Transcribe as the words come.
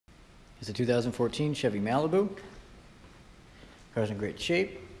It's a 2014 Chevy Malibu. Car's in great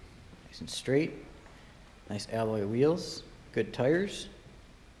shape, nice and straight, nice alloy wheels, good tires.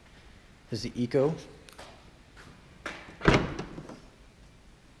 This is the Eco.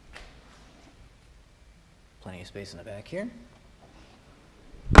 Plenty of space in the back here.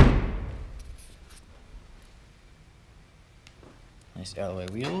 Nice alloy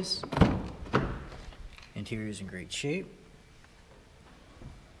wheels. Interior is in great shape.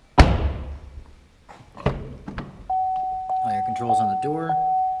 All your controls on the door,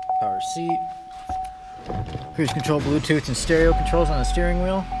 power seat, cruise control, Bluetooth, and stereo controls on the steering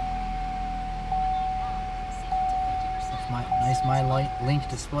wheel. Nice My Link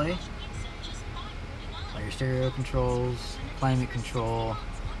display. All your stereo controls, climate control,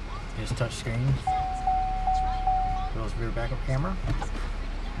 here's touch screen. Goes rear backup camera.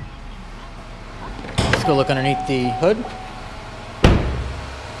 Let's go look underneath the hood.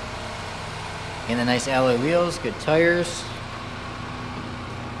 And the nice alloy wheels, good tires.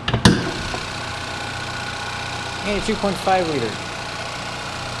 And a 2.5 liter.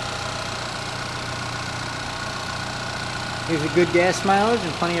 Here's a good gas mileage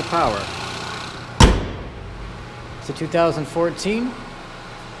and plenty of power. It's a 2014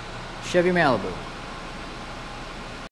 Chevy Malibu.